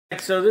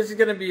So this is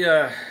going to be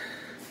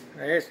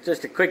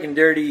just a quick and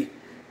dirty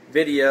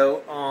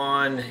video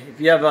on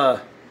if you have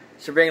a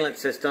surveillance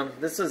system.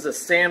 This is a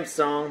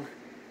Samsung.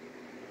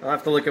 I'll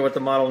have to look at what the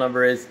model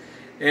number is,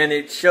 and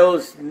it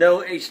shows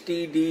no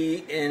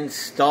HDD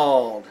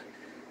installed.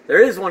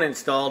 There is one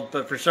installed,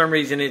 but for some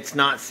reason it's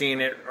not seeing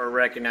it or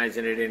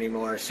recognizing it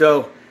anymore.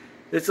 So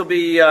this will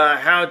be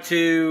how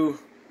to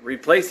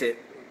replace it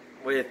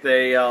with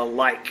a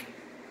like.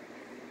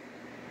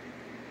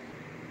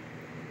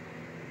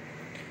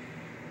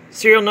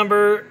 Serial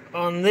number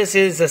on this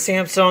is a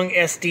Samsung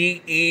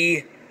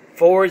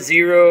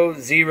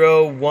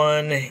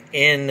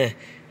SDE-4001N.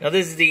 Now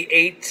this is the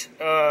 8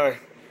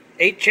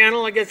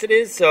 channel, I guess it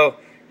is. So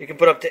you can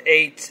put up to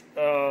 8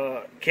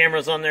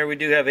 cameras on there. We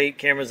do have 8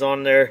 cameras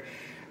on there.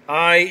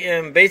 I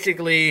am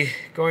basically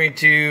going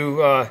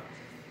to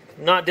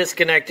not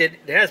disconnect it.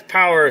 It has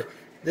power.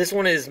 This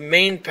one is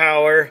main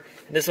power,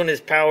 and this one is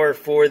power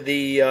for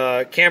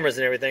the cameras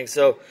and everything.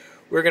 So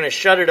we're going to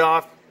shut it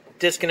off,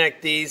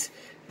 disconnect these.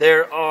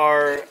 There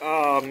are,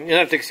 you'll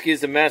have to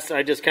excuse the mess,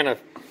 I just kind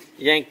of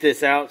yanked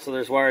this out, so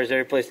there's wires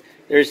every place.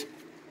 There's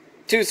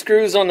 2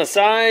 screws on the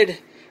side,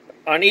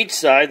 on each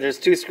side. There's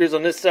 2 screws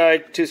on this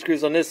side, 2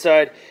 screws on this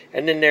side,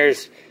 and then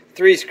there's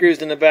 3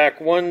 screws in the back.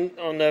 One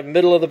on the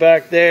middle of the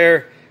back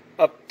there,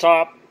 up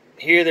top,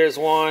 here there's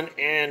one,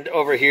 and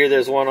over here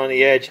there's one on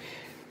the edge.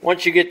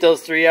 Once you get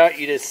those 3 out,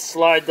 you just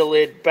slide the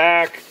lid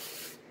back,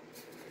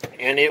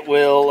 and it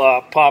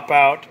will pop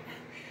out,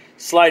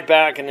 slide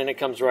back, and then it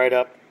comes right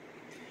up.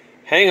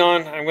 Hang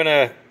on, I'm going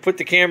to put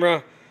the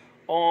camera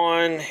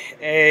on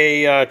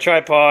a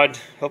tripod.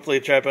 Hopefully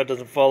the tripod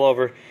doesn't fall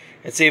over,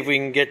 and see if we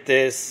can get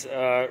this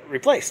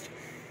replaced.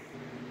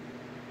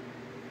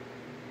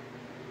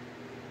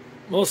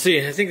 We'll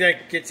see. I think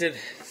that gets it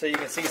so you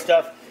can see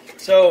stuff.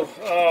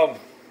 So,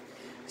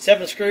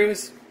 7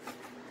 screws,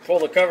 pull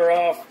the cover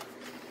off.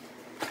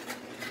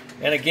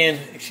 And again,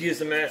 excuse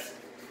the mess.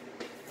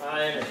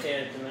 I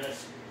understand it's a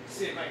mess. Let's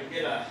see if I can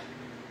get a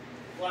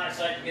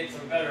flashlight to get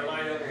some better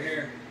light over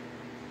here.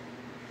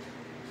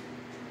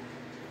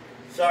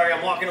 Sorry,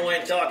 I'm walking away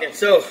and talking.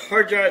 So,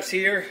 hard drive's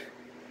here.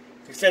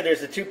 Like I said,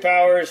 there's the 2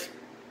 powers.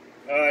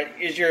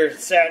 Is your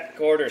SAT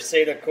cord or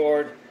SATA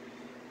cord.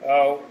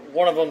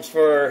 One of them's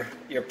for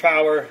your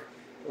power.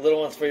 The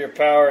little one's for your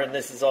power, and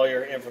this is all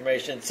your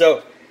information.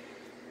 So,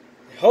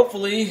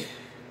 hopefully,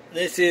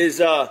 this is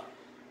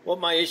what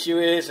my issue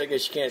is. I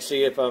guess you can't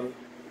see if I'm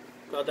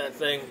got that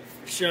thing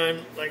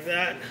shine like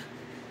that.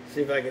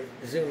 See if I can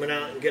zoom it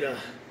out and get a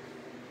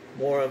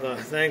more of a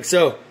thing.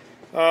 So,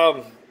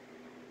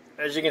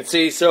 as you can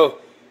see, so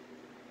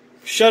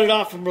shut it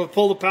off and we'll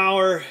pull the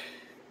power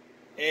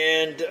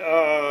and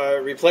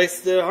replace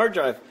the hard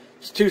drive.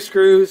 It's 2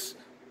 screws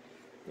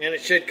and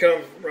it should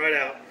come right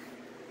out.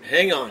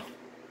 Hang on.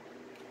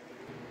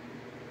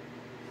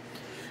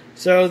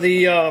 So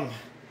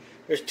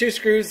there's 2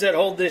 screws that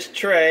hold this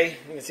tray.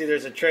 You can see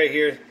there's a tray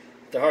here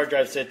the hard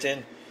drive sits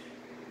in.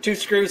 2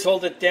 screws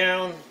hold it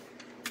down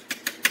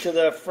to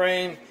the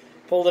frame.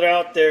 Pulled it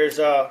out. There's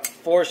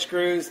 4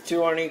 screws,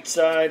 2 on each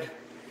side.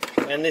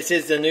 And this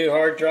is the new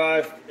hard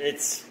drive.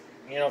 It's,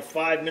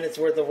 5 minutes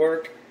worth of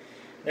work.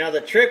 Now the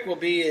trick will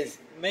be is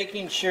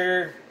making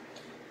sure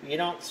you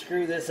don't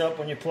screw this up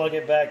when you plug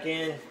it back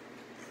in.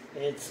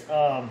 It's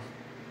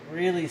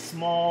really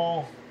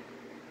small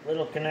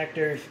little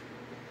connectors.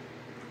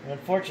 And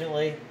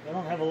unfortunately, I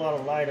don't have a lot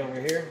of light over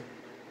here.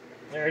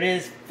 There it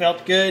is.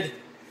 Felt good.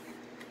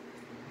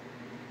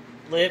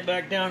 Lay it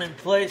back down in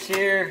place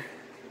here.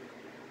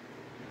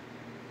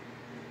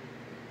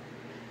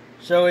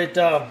 So it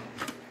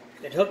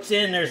hooks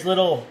in. There's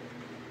little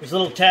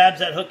tabs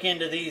that hook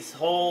into these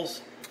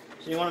holes.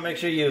 So you want to make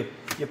sure you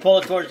pull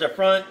it towards the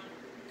front,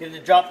 get it to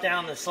drop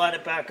down, and slide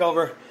it back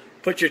over.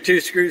 Put your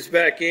 2 screws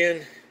back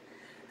in,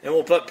 and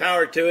we'll put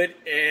power to it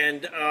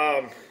and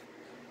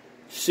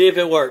see if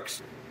it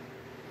works.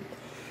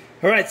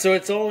 All right, so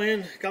it's all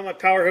in. Got my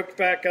power hooked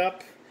back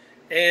up,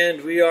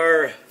 and we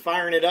are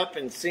firing it up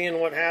and seeing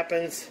what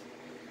happens.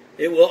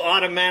 It will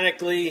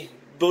automatically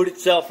boot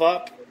itself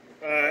up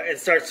and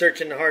start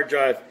searching the hard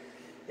drive.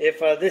 If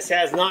this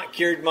has not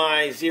cured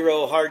my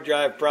 0 hard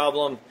drive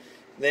problem,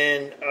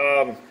 then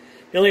the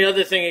only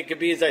other thing it could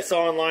be is I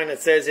saw online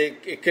that says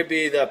it could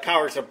be the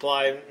power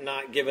supply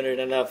not giving it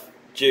enough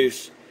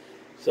juice.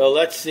 So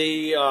let's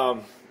see.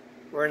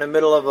 We're in the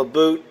middle of a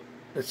boot.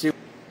 Let's see.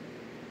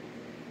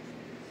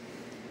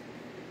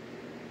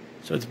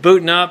 So it's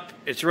booting up.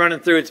 It's running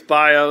through its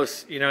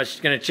BIOS. It's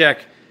going to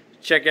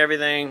check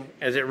everything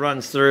as it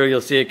runs through.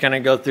 You'll see it kind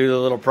of go through the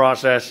little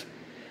process.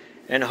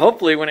 And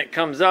hopefully when it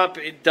comes up,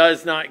 it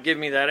does not give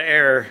me that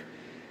error.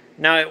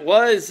 Now it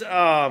was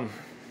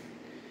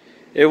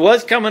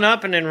coming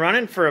up and then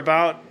running for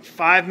about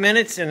 5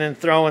 minutes and then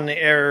throwing the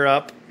error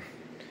up.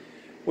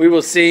 We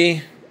will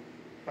see.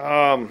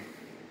 I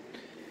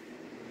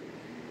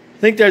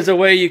think there's a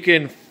way you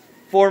can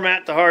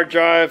format the hard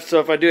drive. So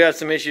if I do have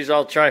some issues,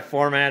 I'll try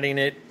formatting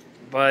it.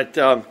 But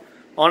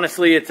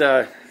honestly, it's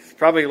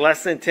probably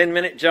less than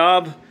 10-minute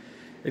job.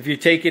 If you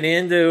take it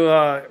into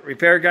a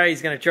repair guy,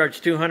 he's going to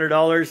charge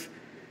 $200.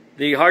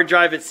 The hard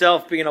drive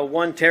itself, being a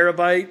 1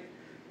 terabyte,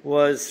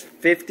 was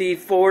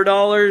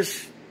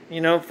 $54,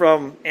 you know,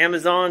 from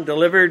Amazon,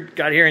 delivered,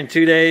 got here in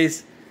 2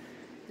 days.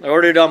 I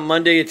ordered it on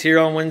Monday, it's here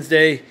on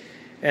Wednesday.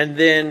 And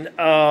then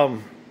the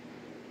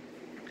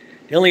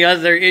only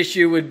other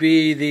issue would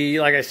be the,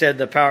 like I said,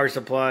 the power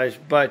supplies.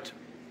 But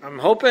I'm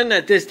hoping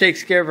that this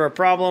takes care of our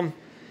problem.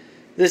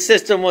 This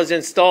system was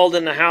installed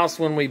in the house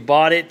when we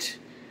bought it.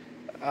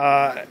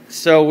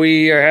 So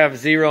we have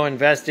zero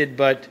invested.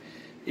 But,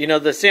 you know,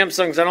 the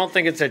Samsungs, I don't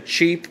think it's a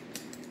cheap,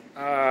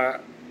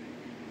 a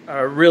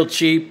real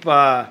cheap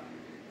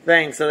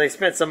thing. So they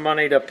spent some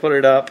money to put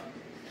it up.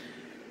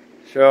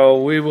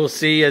 So we will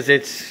see as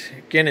it's,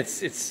 again,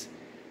 it's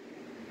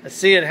I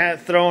see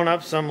it throwing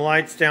up some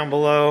lights down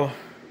below.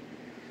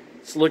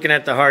 It's looking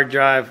at the hard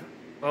drive.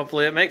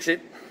 Hopefully it makes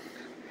it.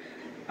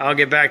 I'll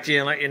get back to you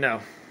and let you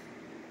know.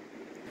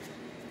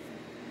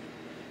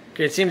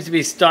 Okay, it seems to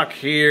be stuck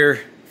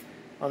here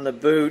on the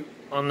boot,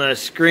 on the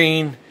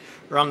screen,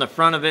 or on the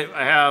front of it.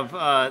 I have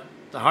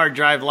the hard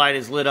drive light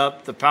is lit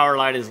up, the power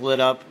light is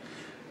lit up.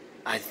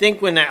 I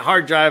think when that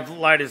hard drive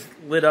light is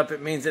lit up,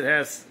 it means it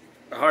has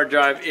a hard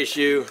drive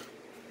issue.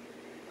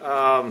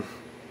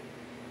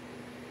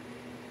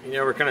 You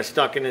know, we're kind of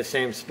stuck in the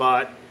same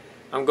spot.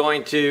 I'm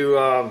going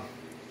to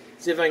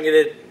see if I can get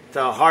it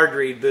to hard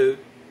reboot,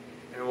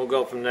 and we'll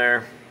go from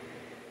there.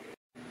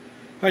 All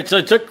right, so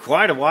it took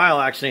quite a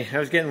while, actually. I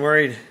was getting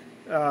worried.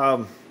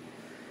 It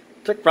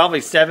took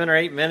probably 7 or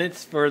 8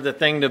 minutes for the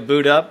thing to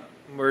boot up,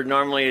 where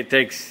normally it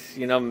takes,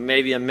 you know,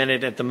 maybe a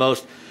minute at the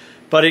most.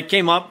 But it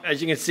came up,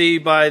 as you can see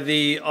by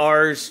the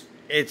R's,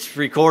 it's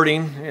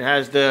recording. It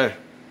has the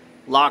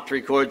locked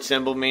record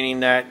symbol, meaning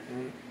that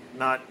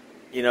not,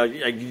 you know,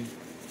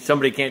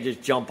 somebody can't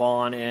just jump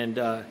on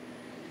and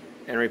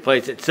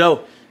replace it.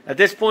 So at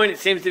this point, it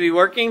seems to be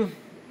working.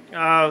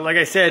 Like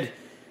I said,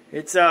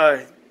 it's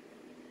a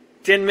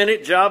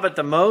 10-minute job at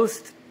the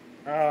most.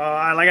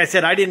 Like I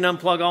said, I didn't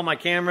unplug all my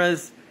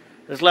cameras.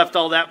 Just left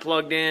all that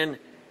plugged in.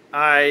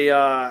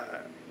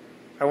 I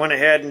went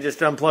ahead and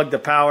just unplugged the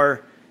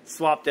power,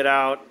 swapped it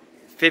out.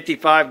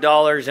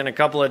 $55 in a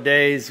couple of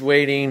days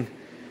waiting.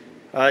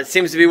 It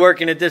seems to be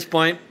working at this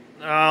point.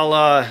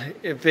 I'll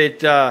if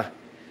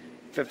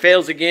it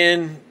fails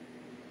again,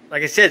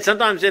 like I said,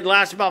 sometimes it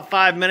lasts about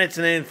 5 minutes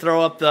and then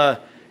throw up the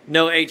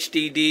no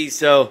HDD.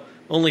 So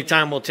only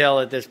time will tell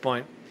at this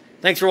point.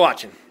 Thanks for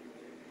watching.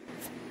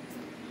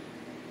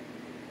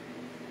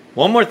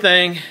 One more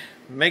thing,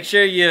 make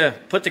sure you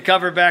put the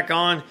cover back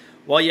on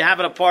while you have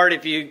it apart.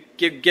 If you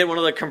get one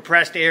of the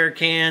compressed air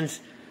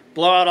cans,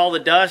 blow out all the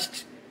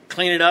dust,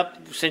 clean it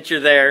up since you're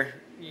there.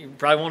 You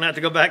probably won't have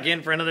to go back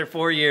in for another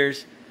 4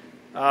 years.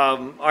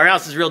 Our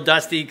house is real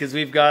dusty because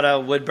we've got a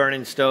wood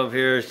burning stove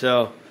here.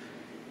 So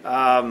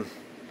I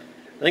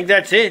think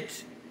that's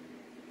it.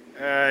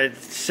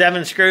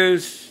 7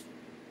 screws,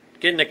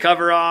 getting the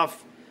cover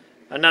off.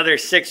 Another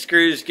 6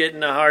 screws,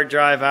 getting the hard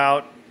drive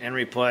out and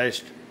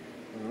replaced.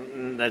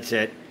 That's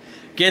it.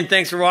 Again,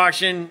 thanks for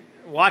watching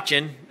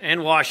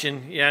and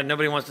washing. Yeah,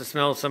 nobody wants to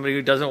smell somebody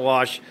who doesn't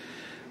wash.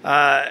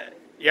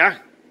 Yeah,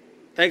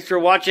 thanks for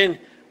watching.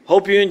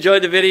 Hope you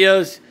enjoyed the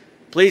videos.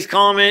 Please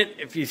comment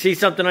if you see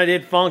something I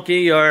did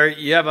funky or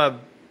you have a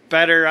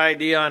better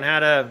idea on how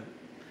to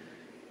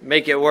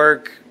make it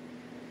work.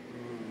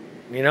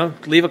 You know,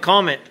 leave a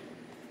comment.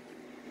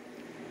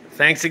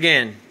 Thanks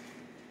again.